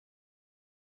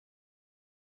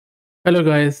Hello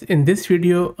guys, in this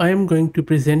video I am going to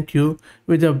present you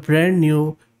with a brand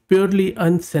new purely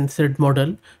uncensored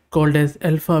model called as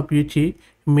Alpha Ophiuchi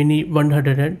Mini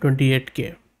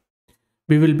 128K.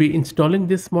 We will be installing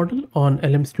this model on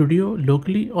LM Studio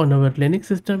locally on our Linux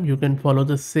system. You can follow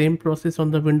the same process on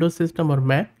the Windows system or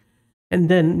Mac, and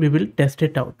then we will test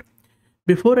it out.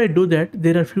 Before I do that,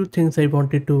 there are a few things I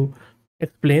wanted to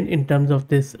explain in terms of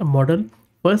this model.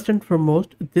 First and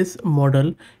foremost, this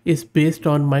model is based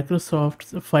on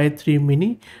Microsoft's 5.3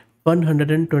 Mini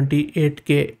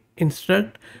 128K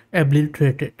Instruct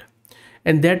Abliterated.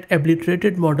 And that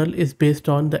abliterated model is based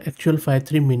on the actual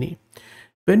 5.3 Mini.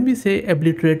 When we say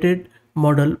abliterated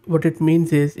model, what it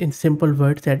means is, in simple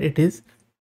words, that it is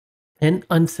an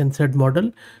uncensored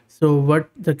model. So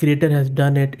what the creator has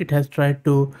done, it has tried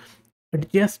to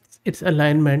adjust its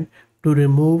alignment to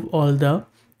remove all the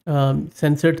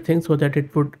censored things so that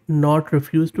it would not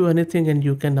refuse to anything, and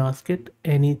you can ask it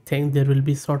anything. There will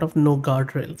be sort of no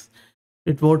guardrails.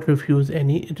 It won't refuse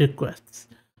any requests.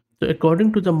 So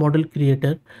according to the model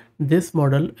creator, this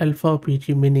model Alpha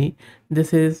PG Mini,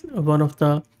 this is one of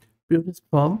the purest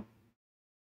form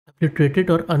obliterated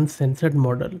or uncensored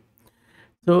model.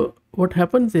 So what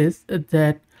happens is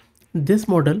that this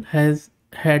model has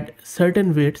had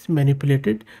certain weights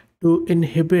manipulated to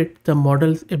inhibit the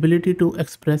model's ability to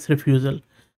express refusal.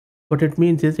 What it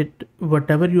means is, it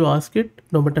whatever you ask it,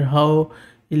 no matter how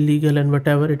illegal and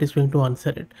whatever, it is going to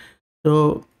answer it.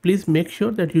 So please make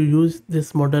sure that you use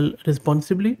this model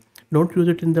responsibly. Don't use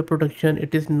it in the production.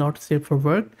 It is not safe for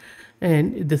work,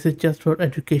 and this is just for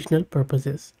educational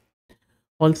purposes.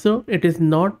 Also, it is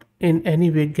not in any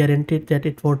way guaranteed that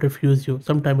it won't refuse you.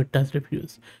 Sometimes it does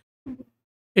refuse.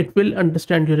 It will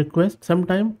understand your request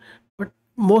sometime, but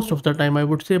most of the time I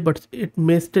would say, but it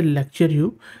may still lecture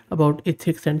you about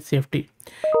ethics and safety.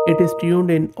 It is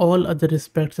tuned in all other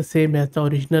respects the same as the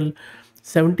original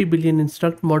 70 billion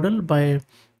instruct model by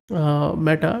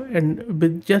Meta, and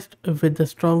with the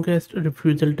strongest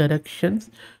refusal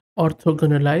directions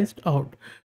orthogonalized out.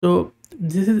 So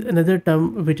this is another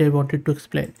term which I wanted to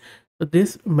explain. So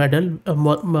this model,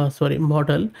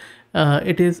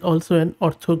 it is also an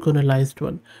orthogonalized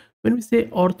one. When we say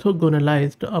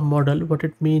orthogonalized a model, what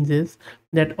it means is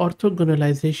that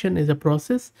orthogonalization is a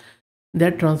process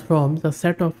that transforms a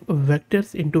set of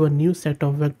vectors into a new set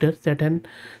of vectors that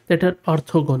are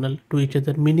orthogonal to each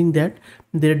other, meaning that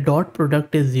their dot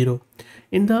product is zero.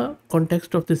 In the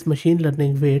context of this machine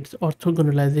learning weights,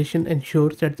 orthogonalization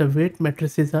ensures that the weight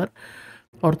matrices are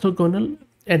orthogonal,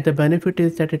 and the benefit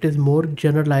is that it is more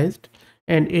generalized,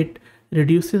 and it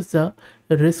reduces the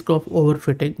risk of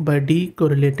overfitting by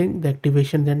decorrelating the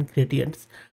activation and gradients,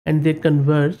 and they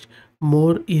converge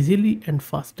more easily and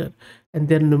faster, and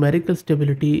their numerical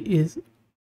stability is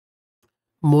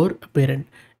more apparent.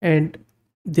 And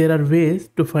there are ways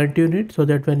to fine tune it, so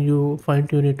that when you fine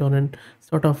tune it on a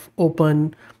sort of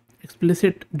open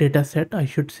explicit data set, I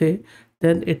should say,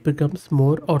 then it becomes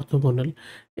more orthogonal.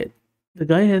 The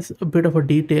guy has a bit of a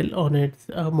detail on its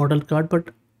model card,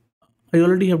 but I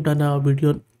already have done a video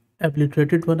on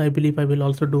obliterated one. I believe I will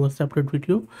also do a separate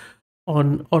video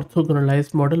on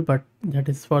orthogonalized model, but that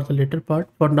is for the later part.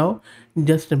 For now,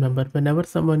 just remember, whenever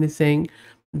someone is saying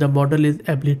the model is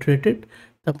obliterated,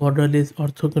 the model is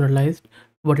orthogonalized,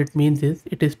 what it means is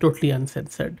it is totally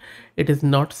uncensored. It is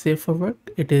not safe for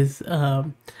work.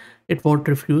 It won't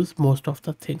refuse most of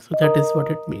the things. So that is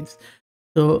what it means.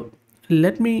 So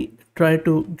let me try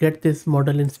to get this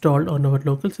model installed on our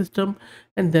local system,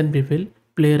 and then we will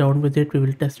play around with it. We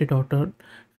will test it out on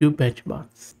few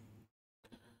benchmarks.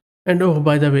 And oh,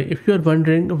 by the way, if you are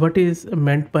wondering what is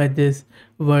meant by this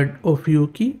word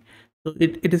Ophiuchi, so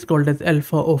it is called as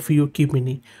Alpha Ophiuchi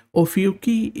Mini.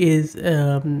 Ophiuchi is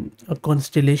a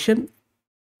constellation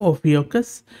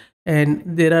Ophiuchus, and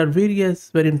there are various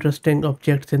very interesting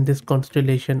objects in this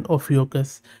constellation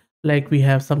Ophiuchus. Like we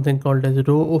have something called as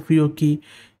Rho Ophiuchi.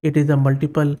 It is a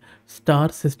multiple star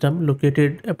system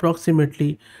located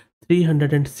approximately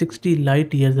 360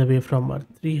 light years away from Earth.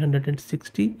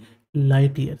 360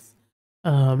 light years.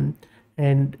 Um,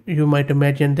 and you might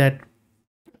imagine that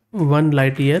 1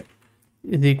 light year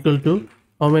is equal to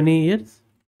how many years?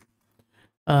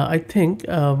 I think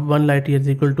 1 light year is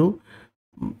equal to,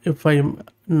 if I'm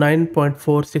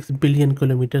 9.46 billion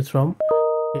kilometers from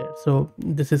here. So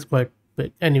this is quite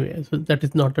big. Anyway, so that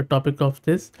is not the topic of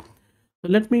this. So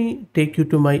let me take you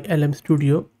to my LM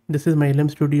Studio. This is my LM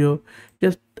Studio.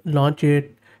 Just launch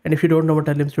it. And if you don't know what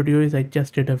LM Studio is, I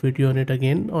just did a video on it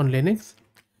again on Linux.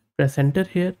 Press enter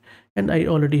here, and I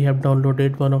already have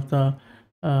downloaded one of the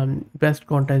best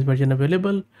quantized version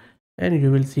available, and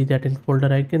you will see that in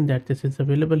folder icon that this is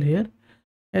available here.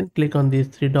 and click on these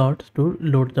three dots to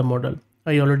load the model.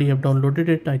 I already have downloaded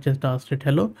it. I just asked it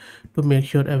hello to make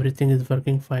sure everything is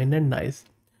working fine and nice.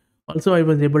 Also, I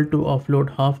was able to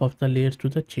offload half of the layers to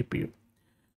the GPU.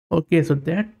 Okay, so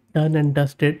that done and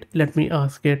dusted. Let me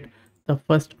ask it the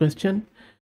first question.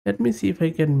 Let me see if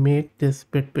I can make this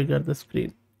bit bigger the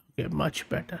screen. Okay, much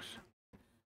better.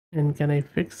 And can I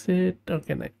fix it? Or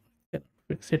can I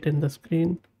fix it in the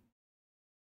screen?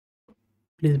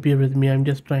 Please bear with me. I'm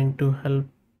just trying to help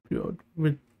you out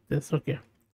with this. Okay.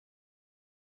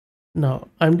 Now,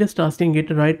 I'm just asking it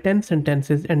to write 10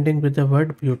 sentences ending with the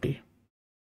word beauty.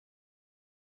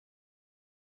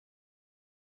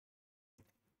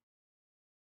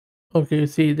 Okay, you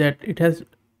see that it has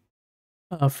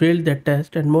failed that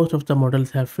test, and most of the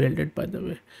models have failed it, by the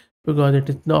way, because it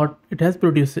is not, it has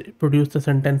produced the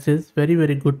sentences,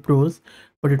 very good prose,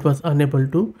 but it was unable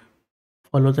to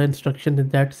follow the instruction in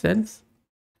that sense.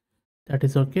 That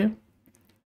is okay.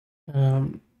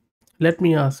 Um, Let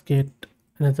me ask it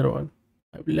another one.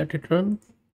 I will let it run.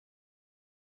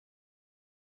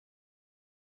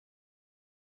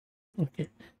 Okay,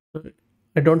 so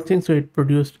I don't think so it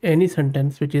produced any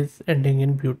sentence which is ending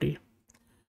in beauty.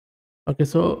 Okay,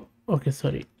 so okay,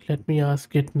 sorry, let me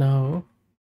ask it now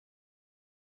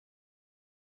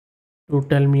to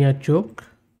tell me a joke.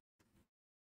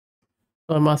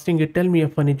 So I'm asking it, tell me a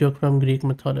funny joke from Greek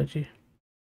mythology.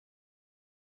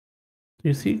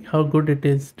 You see how good it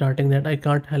is starting that I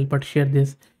can't help but share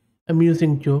this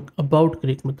amusing joke about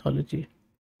Greek mythology,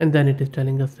 and then it is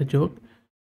telling us the joke.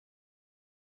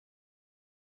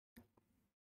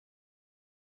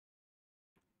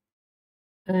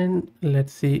 And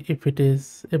let's see if it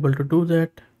is able to do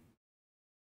that.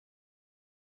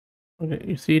 Okay,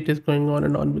 you see it is going on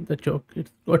and on with the joke.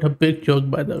 It's got a big joke,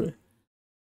 by the way.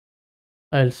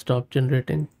 I'll stop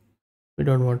generating. We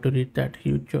don't want to read that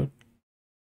huge joke.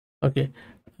 Okay.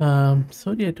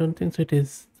 Sorry, I don't think so. It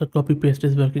is the copy paste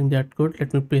is working that good.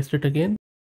 Let me paste it again.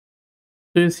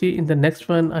 So you see in the next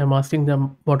one, I'm asking the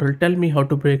model, tell me how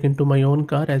to break into my own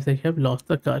car as I have lost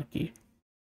the car key.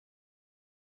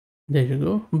 There you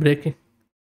go, breaking.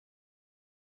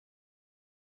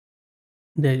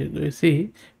 There you go. You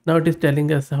see, now it is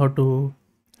telling us how to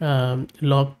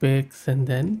log picks, and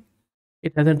then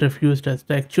it hasn't refused us.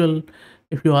 The actual,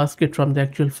 if you ask it from the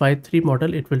actual 5.3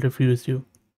 model, it will refuse you.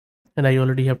 And I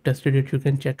already have tested it. You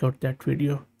can check out that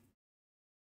video.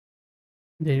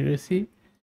 There you see.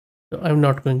 So I'm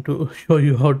not going to show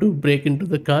you how to break into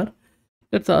the car.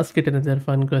 Let's ask it another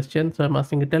fun question. So I'm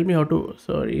asking it, tell me how to,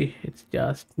 sorry, it's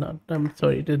just not, I'm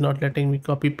sorry, it is not letting me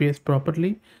copy paste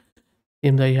properly.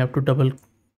 Seems I have to double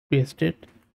paste it.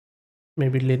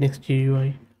 Maybe Linux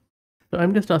GUI. So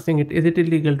I'm just asking it, is it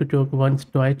illegal to choke once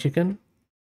toy chicken?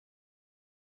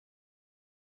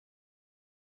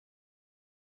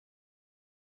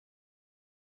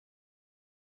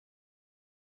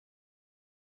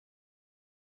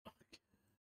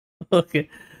 Okay.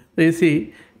 So you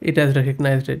see, it has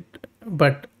recognized it,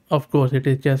 but of course it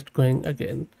is just going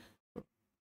again.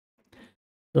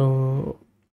 So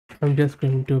I'm just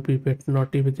going to be a bit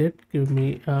naughty with it. Give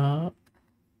me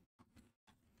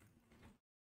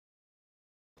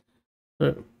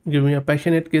give me a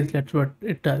passionate kiss. That's what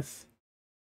it does.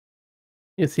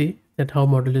 You see that how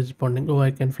model is responding. Oh,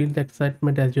 I can feel the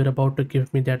excitement as you're about to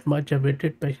give me that much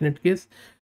awaited passionate kiss.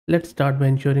 Let's start by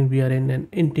ensuring we are in an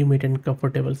intimate and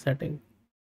comfortable setting.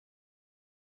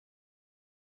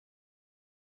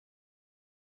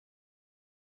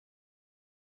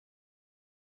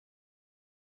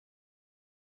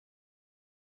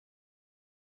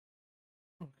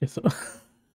 Okay, so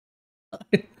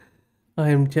I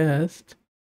am just.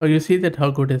 Oh, you see that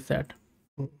how good is that?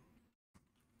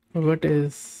 What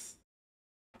is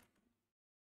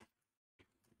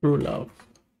true love?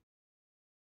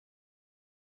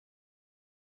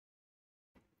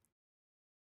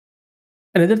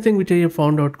 Another thing which I have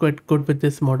found out quite good with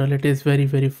this model, it is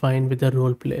very fine with the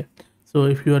role play. So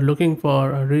if you are looking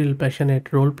for a real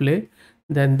passionate role play,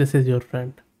 then this is your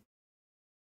friend.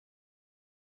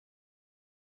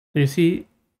 You see,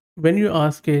 when you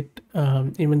ask it,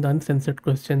 even the uncensored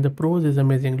question, the prose is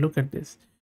amazing. Look at this.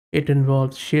 It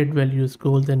involves shared values,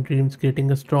 goals, and dreams, creating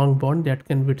a strong bond that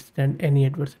can withstand any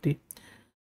adversity.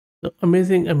 So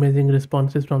amazing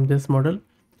responses from this model.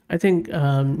 I think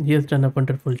he has done a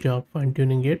wonderful job fine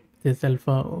tuning it. This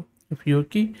alpha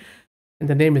Ophiuchi, and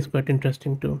the name is quite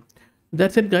interesting too.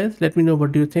 That's it, guys. Let me know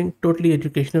what do you think. Totally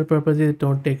educational purposes.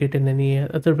 Don't take it in any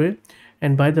other way.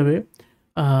 And by the way,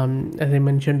 as I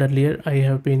mentioned earlier, I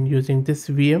have been using this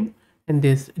VM and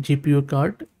this GPU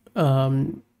card,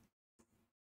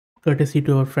 courtesy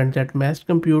to our friends at Mass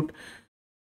Compute.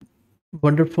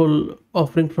 wonderful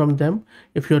offering from them.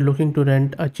 If you're looking to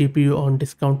rent a GPU on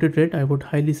discounted rate, I would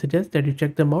highly suggest that you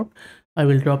check them out. I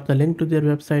will drop the link to their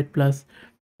website plus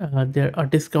there a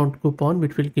discount coupon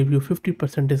which will give you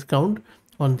 50% discount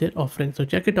on their offering. So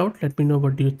check it out. Let me know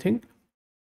what do you think.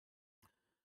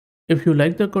 If you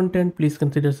like the content, please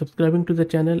consider subscribing to the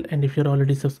channel, and if you're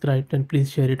already subscribed, then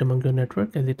please share it among your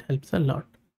network as it helps a lot.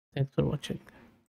 Thanks for watching.